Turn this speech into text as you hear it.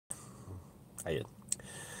Hey,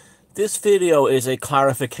 this video is a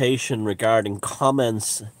clarification regarding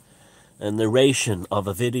comments and narration of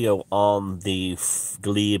a video on the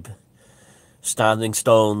glebe standing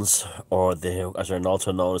stones, or the, as they're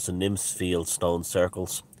also known as the Nymphsfield stone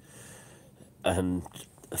circles, and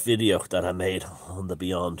a video that I made on the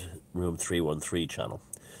Beyond Room 313 channel.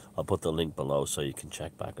 I'll put the link below so you can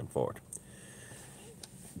check back and forth.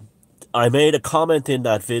 I made a comment in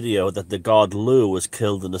that video that the god Lu was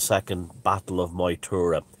killed in the Second Battle of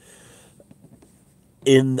Moytura.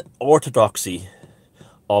 In orthodoxy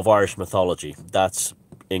of Irish mythology, that's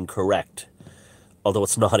incorrect. Although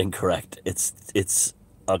it's not incorrect. It's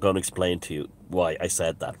I'm going to explain to you why I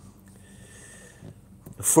said that.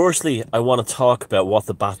 Firstly, I want to talk about what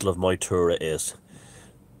the Battle of Moytura is,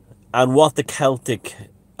 and what the Celtic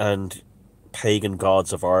and pagan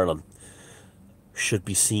gods of Ireland should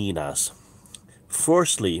be seen as.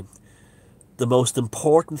 Firstly, the most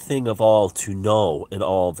important thing of all to know in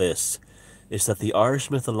all this is that the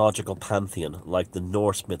Irish mythological pantheon, like the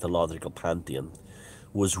Norse mythological pantheon,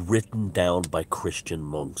 was written down by Christian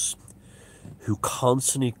monks who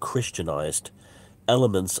constantly Christianized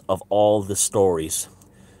elements of all the stories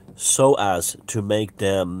so as to make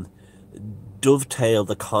them dovetail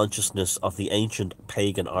the consciousness of the ancient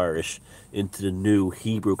pagan Irish into the new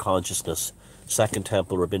Hebrew consciousness, Second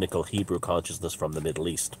Temple rabbinical Hebrew consciousness from the Middle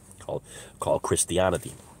East, called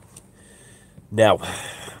Christianity. Now,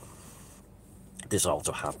 this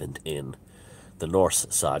also happened in the Norse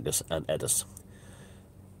sagas and Eddas.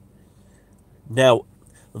 Now,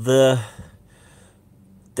 the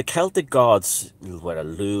Celtic gods, whether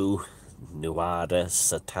Lu, Nuada,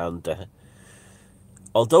 Satanta,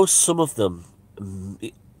 although some of them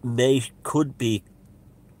could be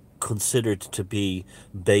considered to be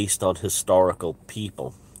based on historical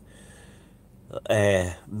people,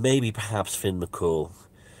 maybe perhaps Finn McCool,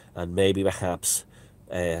 and maybe perhaps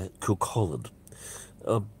Cuchulainn,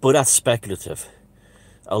 but that's speculative.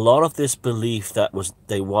 A lot of this belief that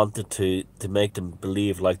they wanted to make them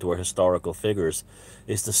believe like they were historical figures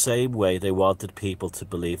is the same way they wanted people to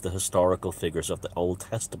believe the historical figures of the Old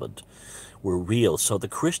Testament were real. So the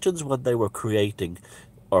Christians, when they were creating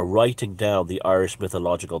or writing down the Irish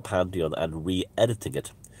mythological pantheon and re-editing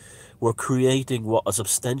it, were creating what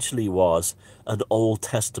essentially was an Old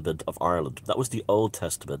Testament of Ireland. That was the Old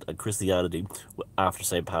Testament, and Christianity, after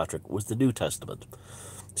St. Patrick, was the New Testament.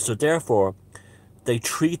 So therefore, they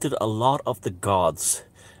treated a lot of the gods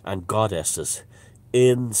and goddesses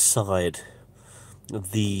inside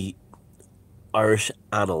the Irish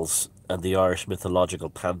annals and the Irish mythological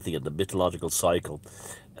pantheon, the mythological cycle,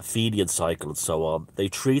 Fenian cycle, and so on. They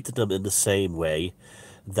treated them in the same way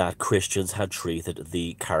that Christians had treated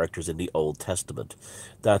the characters in the Old Testament.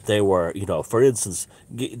 That they were, you know, for instance,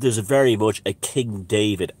 there's very much a King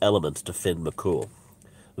David element to Finn McCool.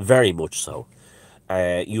 Very much so.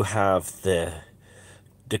 You have the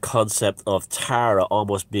concept of Tara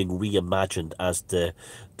almost being reimagined as the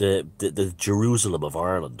Jerusalem of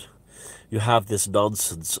Ireland. You have this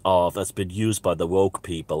nonsense of, that's been used by the woke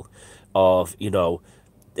people, of, you know,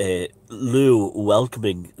 Lou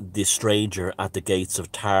welcoming the stranger at the gates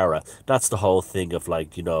of Tara. That's the whole thing of,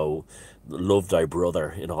 like, you know, love thy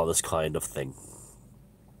brother and all this kind of thing.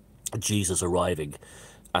 Jesus arriving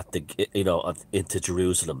at the, you know, into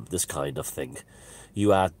Jerusalem, this kind of thing.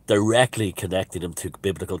 You are directly connecting them to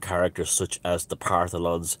biblical characters such as the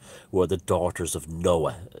Partholons, who are the daughters of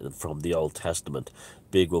Noah from the Old Testament.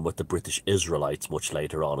 Big one with the British Israelites much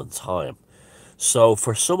later on in time. So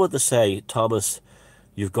for someone to say, Thomas,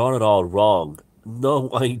 you've got it all wrong. No,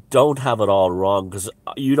 I don't have it all wrong, because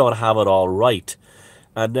you don't have it all right.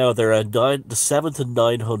 And now there are the 700 to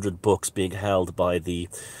 900 books being held by the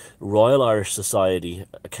Royal Irish Society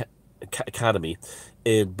Academy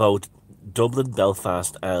in both Dublin,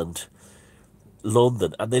 Belfast and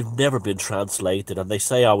London, and they've never been translated. And they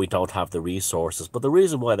say, oh, we don't have the resources, but the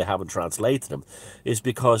reason why they haven't translated them is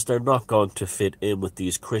because they're not going to fit in with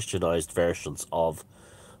these Christianized versions of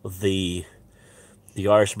the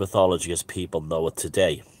Irish mythology as people know it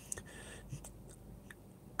today.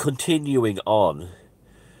 Continuing on,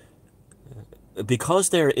 because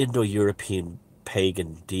they're Indo-European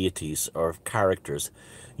pagan deities or characters,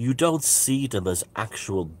 you don't see them as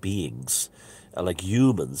actual beings, like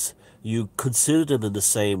humans. You consider them in the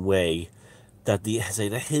same way that the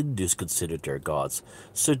Hindus considered their gods.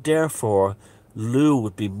 So therefore, Lu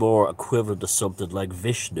would be more equivalent to something like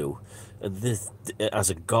Vishnu, and this as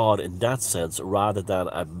a god in that sense, rather than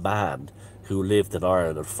a man who lived in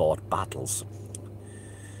Ireland and fought battles.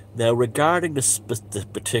 Now, regarding the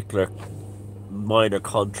particular minor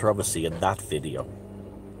controversy in that video,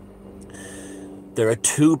 There are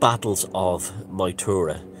two battles of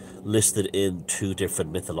Moytura listed in two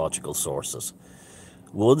different mythological sources.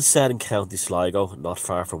 One set in County Sligo, not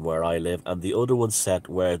far from where I live, and the other one set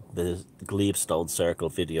where the Gleavestone Circle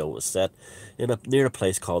video was set near a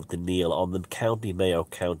place called the Neil on the County Mayo,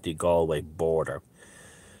 County Galway border.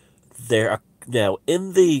 There are now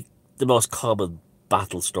in the most common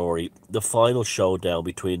battle story, the final showdown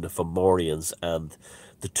between the Fomorians and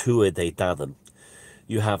the Tuatha De Danann.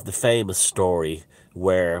 You have the famous story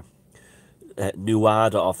where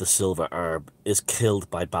Nuada of the Silver Arm is killed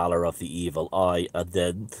by Balor of the Evil Eye, and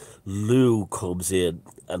then Lu comes in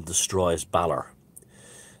and destroys Balor.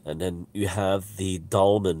 And then you have the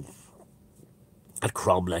dolmen at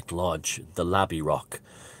Cromlech Lodge, the Labby Rock,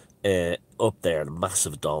 up there, the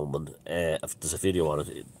massive dolmen. There's a video on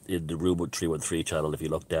it in the Room 313 channel if you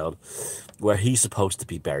look down, where he's supposed to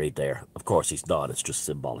be buried there. Of course he's not, it's just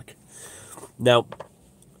symbolic. Now,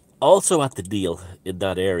 also at the Neil, in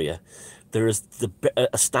that area, there is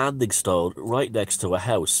a standing stone right next to a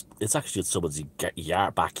house. It's actually in someone's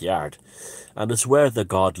backyard. And it's where the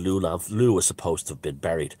god Lu is supposed to have been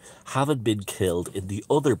buried, having been killed in the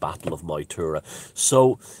other battle of Moytura.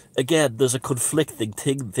 So, again, there's a conflicting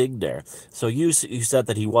thing there. So you said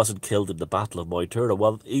that he wasn't killed in the battle of Moytura.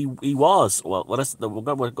 Well, he was. Well, we're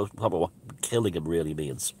going to go talk about what killing him really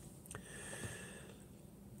means.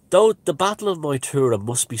 Though the Battle of Moytura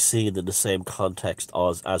must be seen in the same context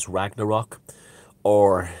as Ragnarok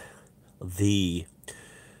or the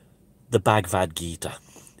Bhagavad Gita.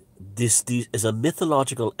 This is a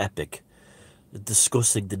mythological epic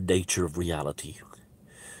discussing the nature of reality.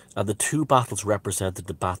 And the two battles represented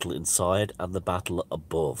the battle inside and the battle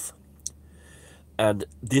above. And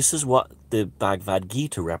this is what the Bhagavad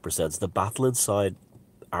Gita represents, the battle inside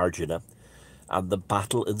Arjuna and the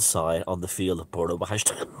battle inside on the field of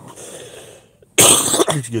Purvashta.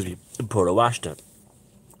 Excuse me, in Purvashta.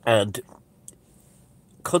 And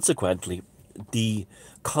consequently, the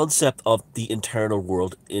concept of the internal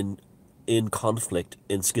world in conflict,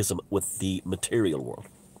 in schism with the material world.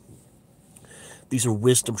 These are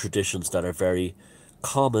wisdom traditions that are very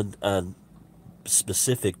common and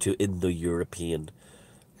specific to Indo-European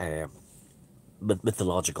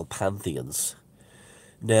mythological pantheons.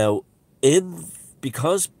 Now,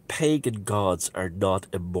 because pagan gods are not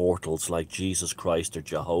immortals like Jesus Christ or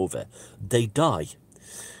Jehovah, they die.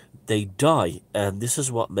 They die, and this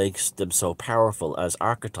is what makes them so powerful as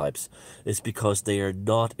archetypes, is because they are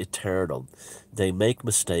not eternal. They make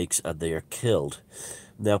mistakes and they are killed.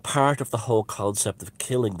 Now, part of the whole concept of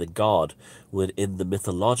killing the god within the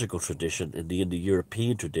mythological tradition, in the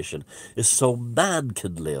Indo-European tradition, is so man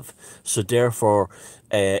can live. So therefore,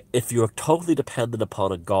 if you're totally dependent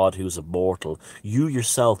upon a god who's immortal, you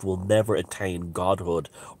yourself will never attain godhood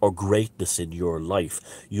or greatness in your life.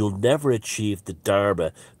 You'll never achieve the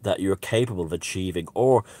dharma that you're capable of achieving,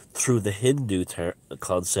 or through the Hindu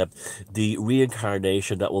concept, the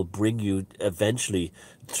reincarnation that will bring you eventually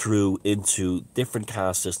through into different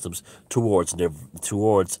caste systems towards the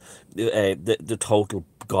total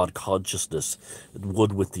God consciousness,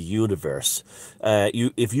 one with the universe.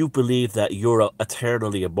 If you believe that you're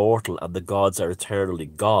eternally immortal and the gods are eternally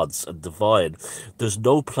gods and divine, there's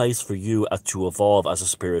no place for you to evolve as a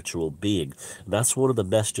spiritual being. And that's one of the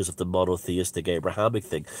messages of the monotheistic Abrahamic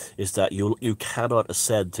thing, is that you cannot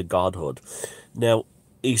ascend to godhood. Now,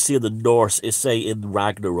 you see in the Norse, say in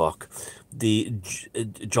Ragnarok, the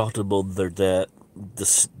Jotunmundr,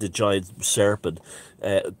 the giant serpent,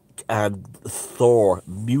 and Thor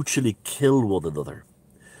mutually kill one another.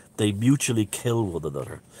 They mutually kill one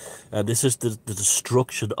another. And this is the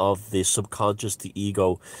destruction of the subconscious, the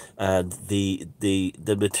ego, and the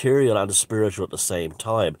material and the spiritual at the same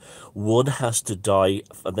time. One has to die,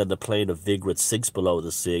 and then the plane of Vigrid sinks below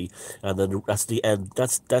the sea, and then that's the end.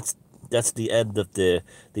 That's the end of the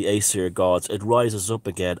Aesir gods. It rises up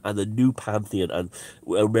again, and the new pantheon and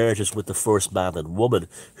emerges with the first man and woman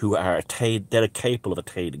who are capable of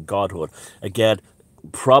attaining godhood. Again,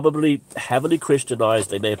 probably heavily Christianized.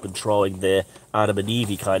 They may have been throwing the Adam and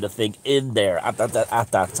Eve kind of thing in there at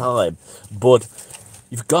that time, but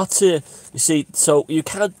you've got to, you see, so you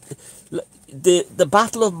can't. The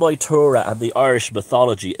Battle of Moytura and the Irish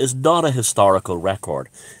mythology is not a historical record.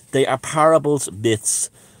 They are parables, myths,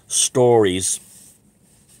 stories.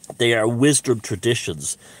 They are wisdom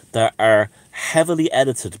traditions that are heavily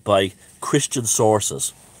edited by Christian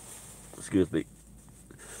sources. Excuse me.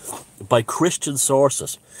 By Christian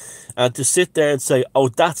sources. And to sit there and say, oh,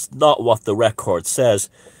 that's not what the record says,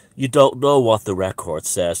 you don't know what the record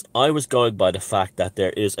says. I was going by the fact that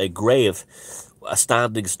there is a grave a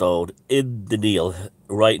standing stone in the Neil,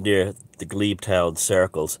 right near the Glebe Town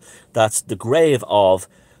circles. That's the grave of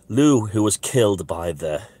Lu, who was killed by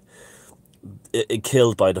the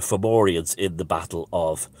Fomorians in the Battle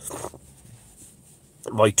of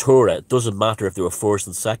Moytura. It doesn't matter if they were first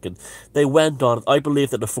and second. They went on. I believe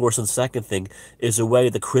that the first and second thing is a way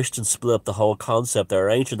the Christians split up the whole concept. Their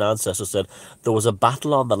ancient ancestors said there was a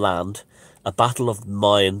battle on the land, a battle of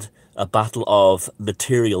mind, a battle of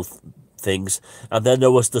material things, and then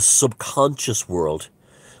there was the subconscious world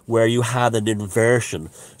where you had an inversion.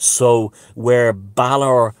 So where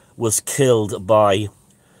Balor was killed by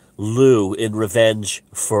Lu in revenge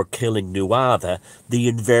for killing Nuada, the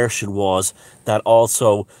inversion was that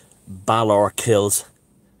also Balor kills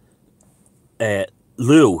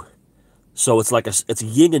Lu. So it's like it's a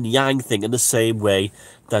yin and yang thing, in the same way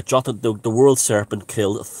that the world serpent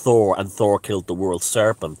killed Thor, and Thor killed the world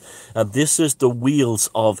serpent. And this is the wheels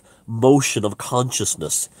of motion of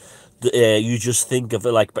consciousness. You just think of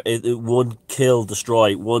it like one kill,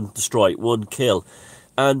 destroy, one destroy, one kill.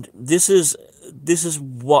 And this is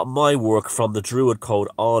what my work from the Druid Code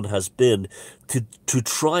on has been, to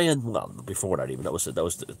try and, well, before that even, that was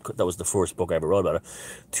the first book I ever wrote about it,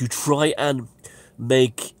 to try and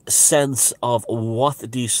make sense of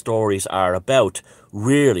what these stories are about,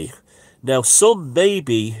 really. Now, some may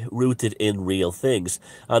be rooted in real things,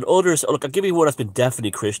 and others, look, I'll give you one that's been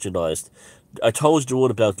definitely Christianized. I told you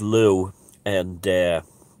one about Lu and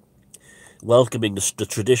welcoming the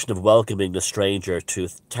tradition of welcoming the stranger to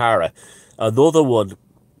Tara. Another one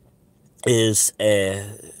is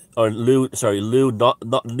Lu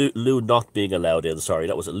not being allowed in. Sorry,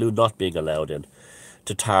 that was it. Lu not being allowed in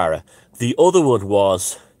to Tara. The other one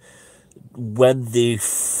was when the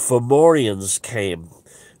Fomorians came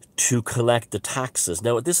to collect the taxes.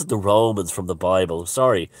 Now, this is the Romans from the Bible,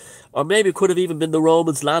 sorry. Or maybe it could have even been the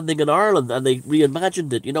Romans landing in Ireland and they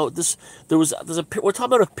reimagined it. You know, we're talking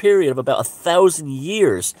about a period of about 1,000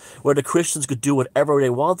 years where the Christians could do whatever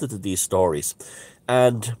they wanted to these stories.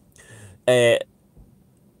 And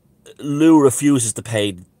Lu refuses to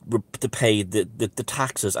pay the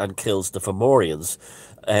taxes and kills the Fomorians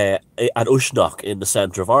at Ushnock in the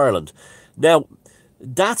centre of Ireland. Now,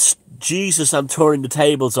 that's Jesus and turning the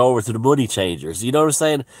tables over to the money changers. You know what I'm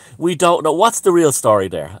saying? We don't know. What's the real story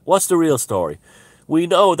there? What's the real story? We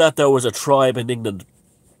know that there was a tribe in England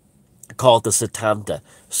called the Setanta.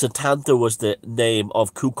 Setanta was the name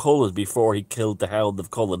of Cuchulainn before he killed the Hound of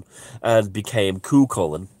Cullen and became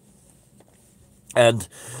Cuchulainn. And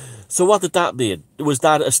so what did that mean? Was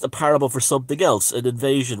that a parable for something else? An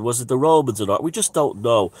invasion? Was it the Romans or not? We just don't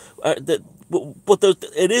know. But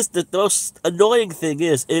the most annoying thing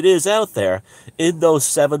is, it is out there in those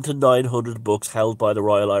 700 to 900 books held by the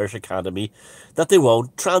Royal Irish Academy that they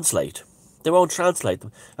won't translate. They won't translate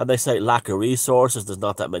them. And they say lack of resources. There's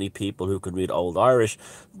not that many people who can read Old Irish.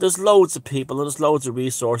 There's loads of people and there's loads of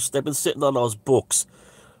resources. They've been sitting on those books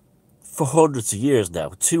for hundreds of years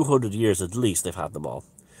now. 200 years at least they've had them all.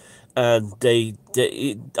 And we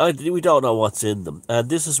don't know what's in them. And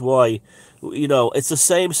this is why, you know, it's the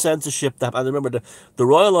same censorship that, and remember, the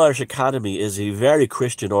Royal Irish Academy is a very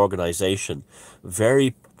Christian organisation.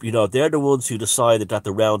 Very, you know, they're the ones who decided that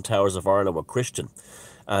the Round Towers of Ireland were Christian.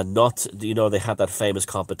 And not, you know, they had that famous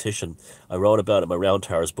competition. I wrote about it in my Round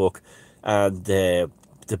Towers book. And the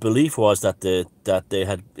belief was that they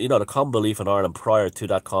had, you know, the common belief in Ireland prior to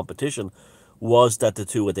that competition was that the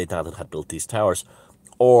two Danann had built these towers.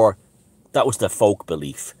 Or that was their folk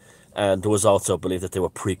belief. And there was also a belief that they were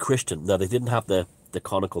pre-Christian. Now, they didn't have the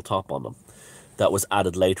conical top on them. That was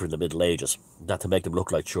added later in the Middle Ages. That to make them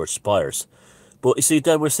look like church spires. But you see,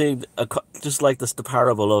 then we're seeing, just like this, the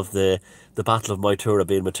parable of the Battle of Moytura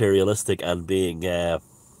being materialistic and being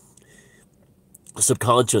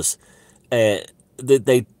subconscious. They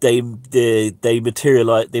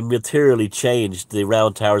materially changed the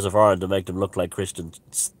Round Towers of Ireland to make them look like Christian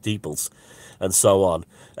steeples, and so on.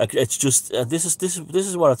 It's just this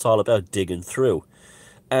is what it's all about, digging through.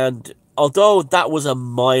 And although that was a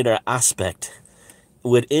minor aspect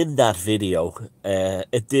within that video,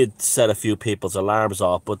 it did set a few people's alarms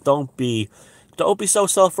off. But don't be so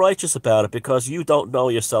self-righteous about it, because you don't know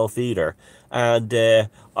yourself either. And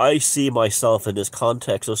I see myself in this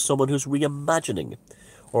context as someone who's reimagining,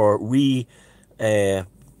 or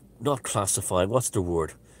not classifying, what's the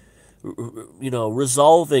word? You know,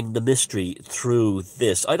 resolving the mystery through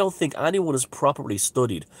this. I don't think anyone has properly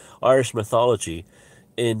studied Irish mythology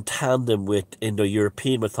in tandem with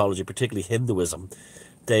Indo-European mythology, particularly Hinduism.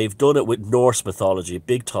 They've done it with Norse mythology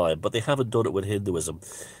big time, but they haven't done it with Hinduism.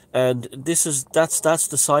 And that's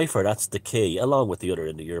the cipher, that's the key, along with the other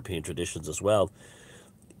Indo-European traditions as well.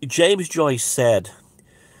 James Joyce said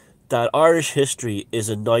that Irish history is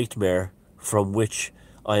a nightmare from which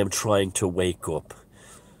I am trying to wake up.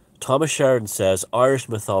 Thomas Sheridan says Irish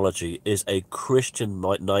mythology is a Christian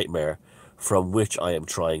nightmare from which I am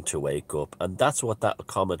trying to wake up. And that's what that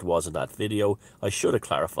comment was in that video. I should have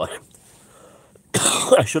clarified.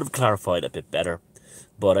 I should have clarified a bit better.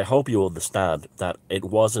 But I hope you understand that it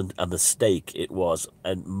wasn't a mistake. It was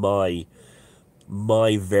my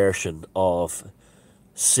version of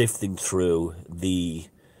sifting through the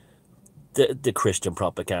Christian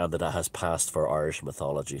propaganda that has passed for Irish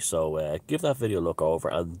mythology. So give that video a look over,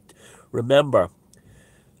 and remember,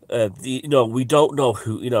 we don't know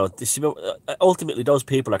who, ultimately those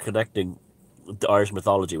people are connecting the Irish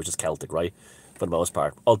mythology, which is Celtic, right, for the most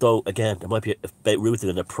part. Although, again, it might be a bit rooted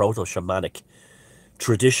in a proto-shamanic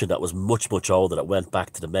tradition that was much, much older, that went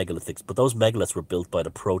back to the megalithics. But those megaliths were built by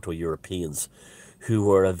the Proto-Europeans, who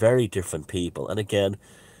were a very different people. And again,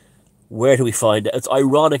 where do we find it? It's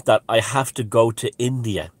ironic that I have to go to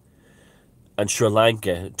India and Sri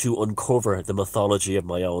Lanka to uncover the mythology of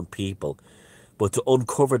my own people. But to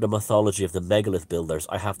uncover the mythology of the megalith builders,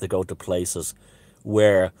 I have to go to places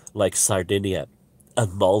where, like Sardinia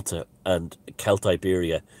and Malta and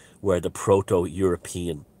Celtiberia, where the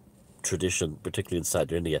Proto-European tradition, particularly in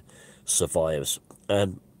Sardinia, survives.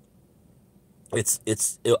 And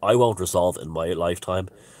I won't resolve it in my lifetime,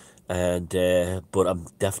 and but I'm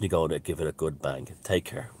definitely going to give it a good bang. Take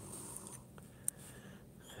care.